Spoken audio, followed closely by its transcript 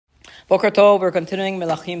Boker Tov, we're continuing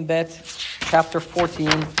Melakhim Bet, chapter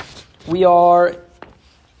 14. We are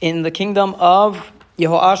in the kingdom of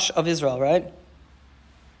Yehoash of Israel, right?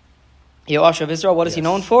 Yehoash of Israel, what is he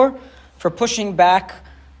known for? For pushing back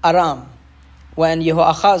Aram. When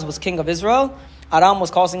Yehoachaz was king of Israel, Aram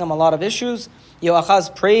was causing him a lot of issues.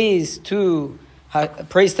 Yehoachaz praised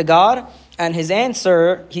to God, and he's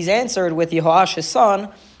answered with Yehoash, his son,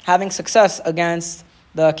 having success against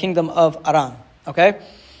the kingdom of Aram. Okay?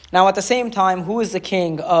 Now, at the same time, who is the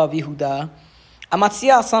king of Yehuda?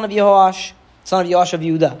 Amaziah, son of Yehoash of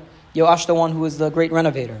Yehuda. Yehoash, the one who is the great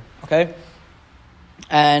renovator. Okay?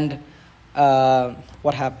 And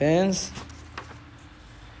what happens?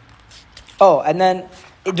 Oh, and then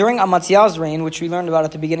during Amaziah's reign, which we learned about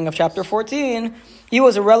at the beginning of chapter 14, he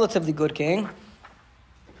was a relatively good king.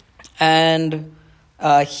 And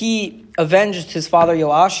he avenged his father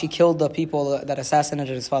Yoash. He killed the people that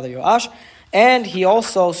assassinated his father Yoash. And he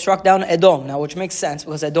also struck down Edom, now which makes sense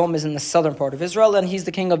because Edom is in the southern part of Israel and he's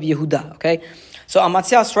the king of Yehuda, okay? So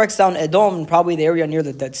Amaziah strikes down Edom, probably the area near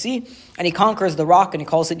the Dead Sea, and he conquers the rock and he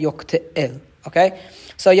calls it Yokte'el, okay?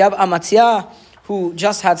 So you have Amaziah who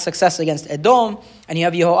just had success against Edom, and you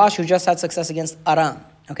have Yehoash who just had success against Aram,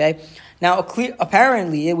 okay? Now,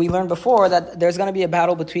 apparently, we learned before that there's going to be a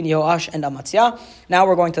battle between Yehoash and Amaziah. Now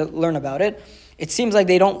we're going to learn about it. It seems like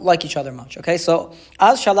they don't like each other much, okay? So,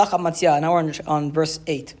 Az shalach Amaziah, now we're on verse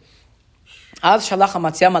 8. Az shalach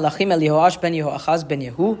Amaziah Melakhim el Yehoash ben Yehoachaz ben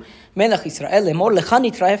Yehu, Melech Israel, lemor lecha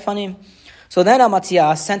nitra'eh fanim. So then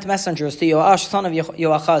Amaziah sent messengers to Yehoash, son of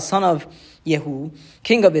Yehoachaz, son of Yehu,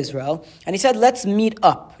 king of Israel, and he said, let's meet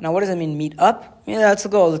up. Now, what does it mean, meet up? Yeah, let's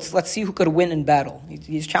go. Let's see who could win in battle.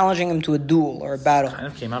 He's challenging him to a duel or a battle. Kind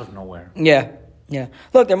of came out of nowhere. Yeah.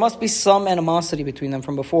 Look, there must be some animosity between them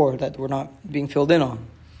from before that we're not being filled in on.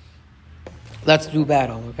 Let's do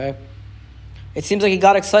battle, okay? It seems like he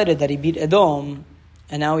got excited that he beat Edom,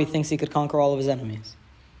 and now he thinks he could conquer all of his enemies.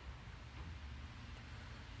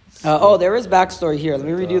 There is backstory here. Let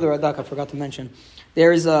me read you the Radak. I forgot to mention.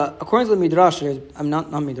 There is, according to the Midrash,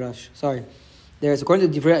 there's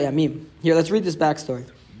according to Divrei Yamim. Here, let's read this backstory.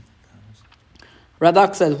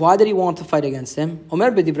 Radak says, why did he want to fight against him?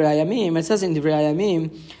 Omer b'Divrei Yamim, it says in Divrei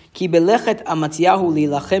Yamim, Ki belechet Amaziahu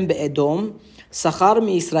lilachem be'edom, sachar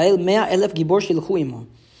mi-Yisrael 100,000 gibor shilchu imo.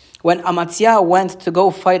 When Amaziah went to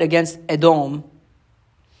go fight against Edom,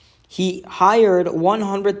 he hired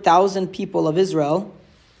 100,000 people of Israel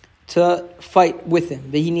to fight with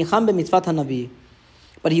him. V'hinicham b'mitzvat hanavi.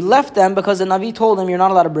 But he left them because the Navi told him, you're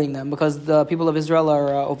not allowed to bring them because the people of Israel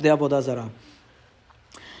are of the Avodah Zarah.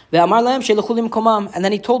 And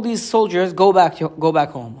then he told these soldiers, go back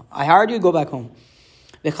home. I hired you, go back home.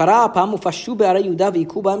 And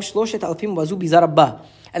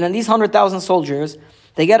then these 100,000 soldiers,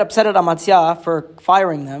 they get upset at Amaziah for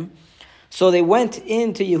firing them. So they went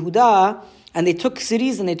into Yehuda and they took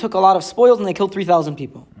cities and they took a lot of spoils and they killed 3,000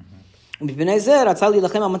 people. And this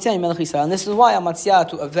is why Amaziah,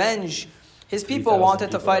 to avenge his people,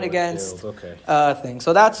 wanted to fight against things.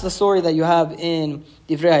 So that's the story that you have in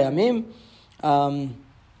Divrei Hayamim. I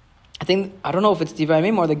don't know if it's Divrei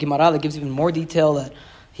Hayamim or the Gemara that gives even more detail that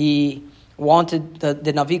he wanted, the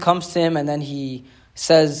Navi comes to him and then he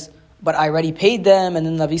says, but I already paid them. And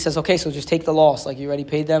then the Navi says, okay, so just take the loss. Like you already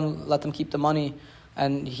paid them, let them keep the money.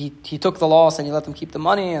 And he took the loss and he let them keep the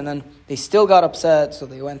money, and then they still got upset, so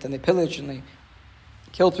they went and they pillaged and they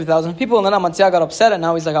killed 3,000 people, and then Amaziah got upset, and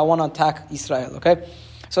now he's like, I want to attack Israel, okay?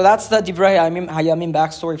 So that's the Divrei Hayamim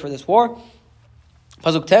backstory for this war.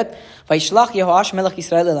 Pasuk Tet, Vayishlach Yehoash melech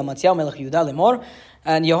Israel el Amaziah melech Yehuda lemor,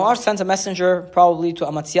 and Yehoash sends a messenger, probably to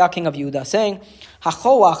Amaziah, king of Yehuda, saying,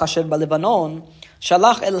 Hachoach asher ba'Lebanon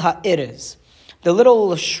shalach el ha'erez. The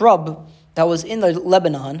little shrub that was in the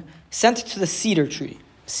Lebanon sent to the cedar tree.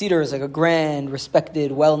 Cedar is like a grand, respected,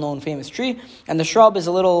 well-known, famous tree, and the shrub is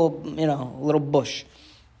a little bush.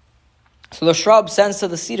 So the shrub sends to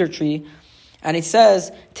the cedar tree, and it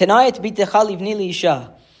says, Tenayet bitecha livni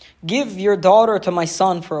liisha. Give your daughter to my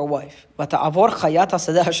son for a wife. And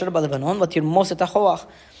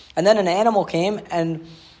then an animal came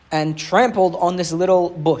and trampled on this little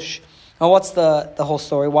bush. Now what's the whole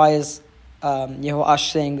story? Why is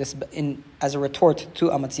Yehoash saying this as a retort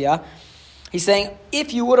to Amaziah? He's saying,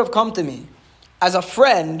 if you would have come to me as a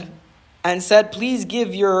friend and said, please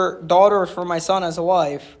give your daughter for my son as a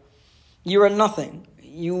wife, you're a nothing.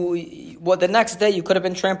 The next day you could have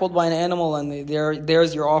been trampled by an animal, and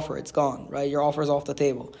there's your offer. It's gone, right? Your offer is off the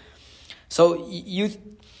table. So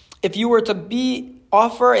if you were to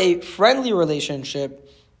offer a friendly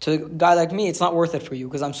relationship to a guy like me, it's not worth it for you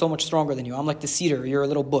because I'm so much stronger than you. I'm like the cedar. You're a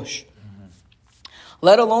little bush.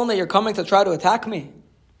 Let alone that you're coming to try to attack me.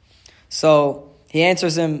 So he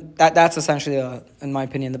answers him. That's essentially, in my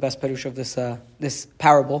opinion, the best perush of this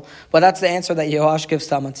parable. But that's the answer that Yehoash gives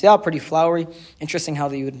to Amaziah. Pretty flowery. Interesting how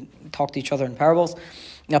they would talk to each other in parables.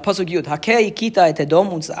 Now, pasuk Yud. Hakei kita et Edom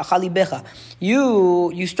untzachali becha.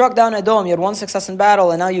 You struck down Edom. You had one success in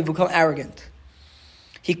battle, and now you've become arrogant.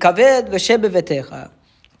 Hikaved v'sheh bevetecha.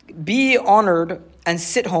 Be honored and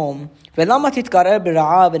sit home. Velama titkarer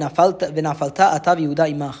b'ra'a v'nafalta atav Yehuda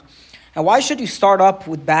imach. And why should you start up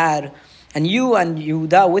with bad, and you and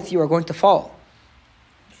Yehuda with you are going to fall?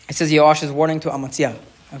 It says Yoash is warning to Amaziah.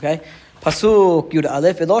 Okay, pasuk Yud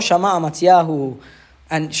Aleph. V'lo shama Amaziahu.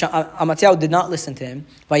 And Amaziah did not listen to him.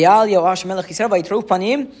 Vayal Yoash melech Yisrael vayitru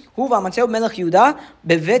panim hu v'Amaziah melech Yehuda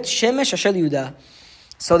bevet shemesh ashel Yehuda.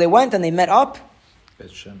 So they went and they met up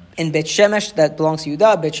in Bet Shemesh, that belongs to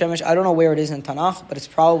Yehuda. Bet Shemesh, I don't know where it is in Tanakh, but it's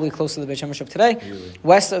probably close to the Bet Shemesh of today. Really?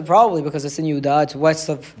 West of, probably because it's in Yehuda, it's west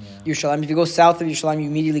of Yerushalayim. If you go south of Yerushalayim, you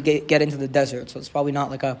immediately get into the desert, so it's probably not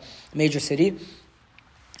like a major city.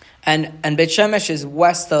 And Bet Shemesh is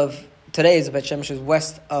west of, today's Bet Shemesh is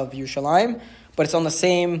west of Yerushalayim, but it's on the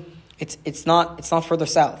same, it's not further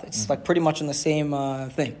south. It's like pretty much in the same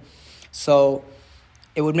thing. So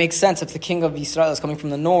it would make sense if the king of Israel is coming from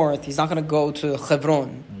the north, he's not going to go to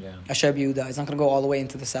Hebron, Asher Yehuda. He's not going to go all the way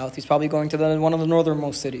into the south. He's probably going to one of the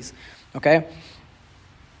northernmost cities. Okay?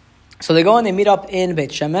 So they go and they meet up in Beit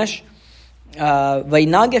Shemesh.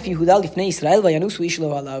 Vaynagef Yehuda lifnei Israel vayanusu ish lo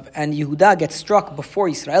alav. And Yehuda gets struck before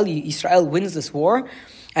Israel. Israel wins this war,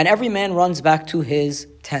 and every man runs back to his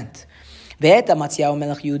tent. Ve'et Amaziah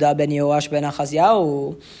melech Yehuda ben Yehoash ben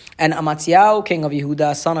Achaziah. And Amaziah, king of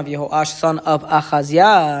Yehuda, son of Yehoash, son of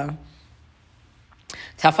Achaziah,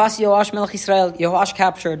 Tafas Yehoash melech Israel. Yehoash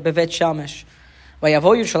captured Bevet Shemesh.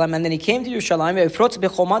 Vayavo Yerushalayim, and then he came to Yerushalayim. Ve'ifrotz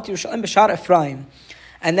bechomat Yerushalayim b'shar Ephraim.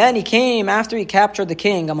 And then he came after he captured the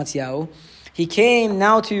king Amaziah. He came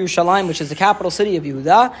now to Yerushalayim, which is the capital city of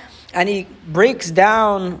Yehuda, and he breaks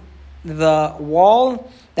down the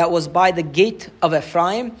wall that was by the gate of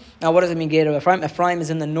Ephraim. Now, what does it mean, gate of Ephraim? Ephraim is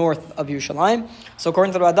in the north of Yerushalayim. So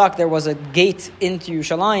according to the Radak, there was a gate into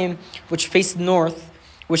Yerushalayim which faced north,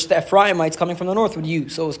 which the Ephraimites coming from the north would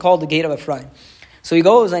use. So it was called the gate of Ephraim. So he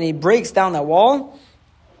goes and he breaks down that wall.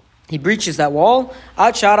 He breaches that wall.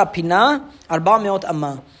 Ad shara pina arba meot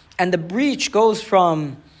amma. And the breach goes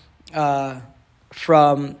from Sha'ar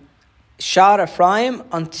Ephraim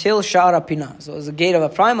until Sha'ar Pina. So it was the gate of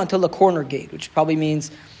Ephraim until the corner gate, which probably means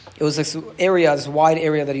it was this area, this wide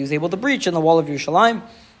area that he was able to breach in the wall of Yerushalayim.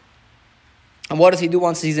 And what does he do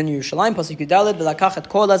once he's in Yerushalayim? Pasuk Yudalid, v'lakach et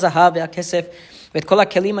kol hazahav ve'akesef v'et kol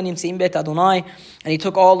hakelim hanimtzeim beit Adonai. And he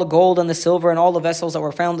took all the gold and the silver and all the vessels that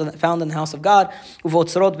were found in the house of God.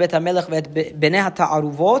 Uvotzrot beit hamelech v'et bnei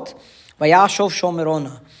ha'aruvot v'yashov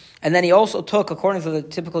shomerona. And then he also took, according to the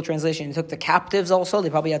typical translation, he took the captives also.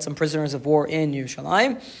 They probably had some prisoners of war in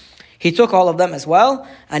Yerushalayim. He took all of them as well,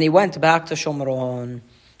 and he went back to Shomron.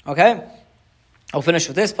 Okay? I'll finish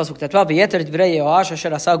with this. Pasuk Tetvav, v'yeter dvrei Yehoash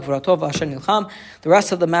asher asa gvuratov v'asher nilcham. The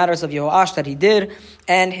rest of the matters of Yehoash that he did,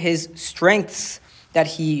 and his strengths that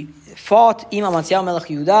he fought, Im Amaziah melech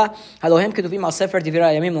Yehuda, Elohim keduvim al sefer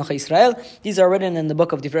divrei hayamim melech Israel. These are written in the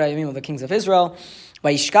book of Divrei Hayamim of the kings of Israel.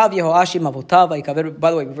 By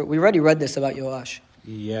the way, we already read this about Yoash.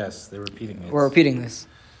 Yes, they're repeating it. We're repeating this.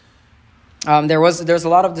 There's a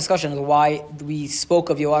lot of discussion of why we spoke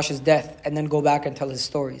of Yoash's death and then go back and tell his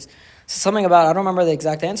stories. Something about, I don't remember the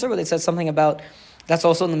exact answer, but they said something about, that's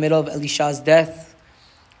also in the middle of Elisha's death.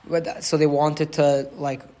 So they wanted to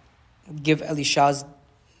give Elisha's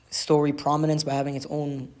story prominence by having its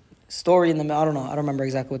own story in the middle. I don't know. I don't remember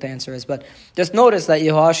exactly what the answer is, but just notice that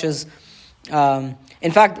Yoash's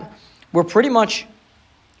in fact, we're pretty much,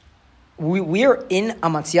 we are in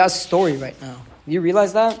Amaziah's story right now. You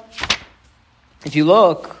realize that? If you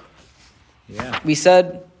look, we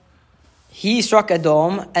said he struck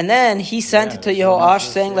Edom, and then he sent to Yehoash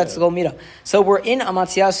saying, let's go meet up. So we're in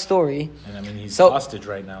Amaziah's story. And I mean, he's hostage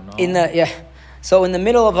right now. No? So in the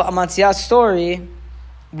middle of Amaziah's story,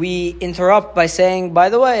 we interrupt by saying, by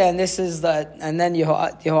the way, and this is the, and then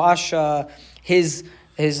Yehoash, his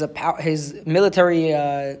military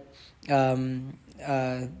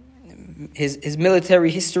his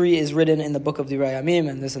military history is written in the book of Divrei Hayamim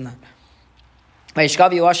and this and that. And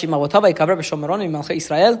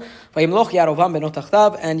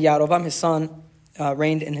Yarovam his son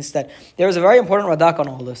reigned in his stead. There is a very important radak on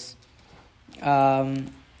all this.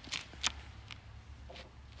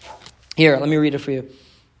 Here, let me read it for you.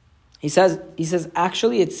 He says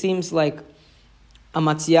actually it seems like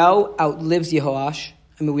Amaziah outlives Yehoash.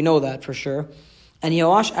 I mean, we know that for sure. And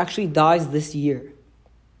Yehoash actually dies this year.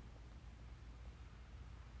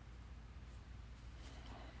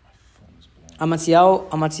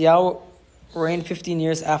 Amatziyahu reigned 15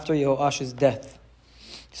 years after Yehoash's death.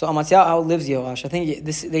 So Amatziyahu outlives Yehoash. I think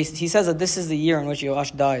he says that this is the year in which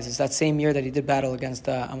Yehoash dies. It's that same year that he did battle against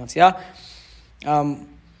Amatziyahu.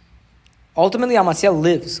 Ultimately, Amatziyahu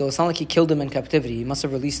lives, so it's not like he killed him in captivity. He must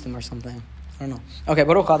have released him or something. I don't know. Okay,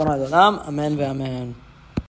 Baruch Adonai Amen ve'amen.